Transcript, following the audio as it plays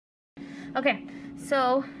Okay,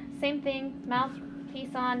 so same thing,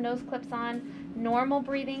 mouthpiece on, nose clips on, normal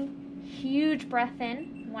breathing, huge breath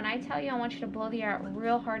in. When I tell you, I want you to blow the air out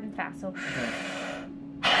real hard and fast. So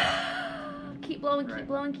keep blowing, keep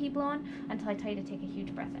blowing, keep blowing until I tell you to take a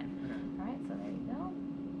huge breath in. All right, so there you go.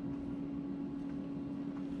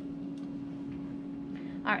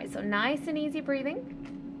 All right, so nice and easy breathing.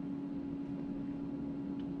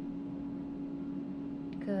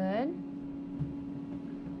 Good.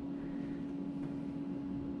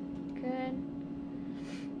 Good.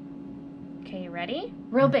 Okay, you ready?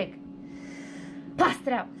 Real big. Blast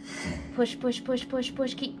it out. Push, push, push, push,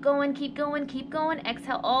 push. Keep going, keep going, keep going.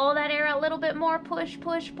 Exhale all that air out a little bit more. Push,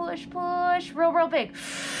 push, push, push. Real, real big.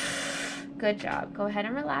 Good job. Go ahead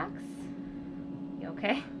and relax. You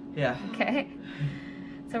okay? Yeah. Okay.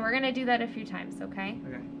 So we're going to do that a few times, okay?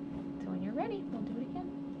 Okay. So when you're ready, we'll do it again.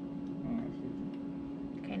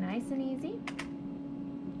 Okay, nice and easy.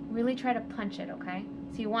 Really try to punch it, okay?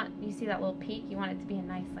 So you see that little peak? You want it to be a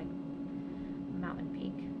nice, like, mountain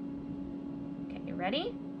peak. Okay, you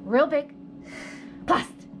ready? Real big.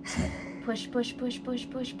 Blast. Push, push, push, push,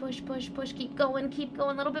 push, push, push, push. Keep going, keep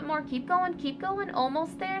going. A little bit more. Keep going, keep going.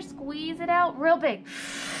 Almost there. Squeeze it out. Real big.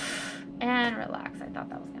 And relax. I thought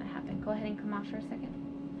that was going to happen. Go ahead and come off for a second.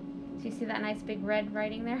 So you see that nice big red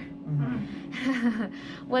writing there? Mm-hmm.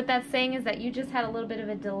 What that's saying is that you just had a little bit of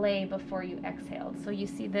a delay before you exhaled. So you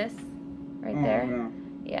see this right there?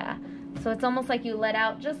 Yeah. So it's almost like you let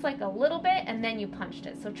out just like a little bit and then you punched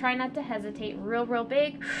it. So try not to hesitate. Real, real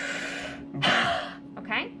big.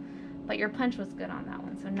 Okay? But your punch was good on that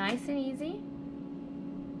one. So nice and easy.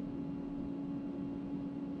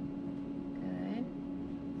 Good.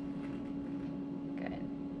 Good.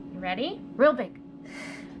 You ready? Real big.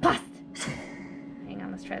 Blast. Hang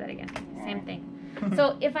on, let's try that again. Same thing.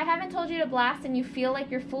 So if I haven't told you to blast and you feel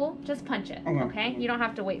like you're full, just punch it, okay? You don't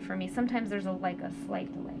have to wait for me. Sometimes there's like a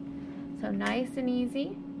slight delay. So nice and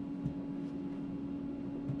easy.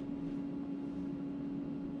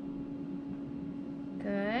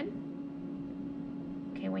 Good.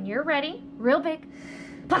 Okay, when you're ready, real big,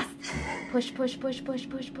 blast. Push, push, push, push,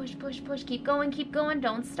 push, push, push, push. Keep going, keep going.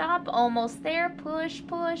 Don't stop. Almost there. Push,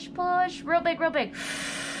 push, push. Real big, real big.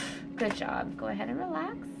 Good job. Go ahead and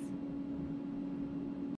relax.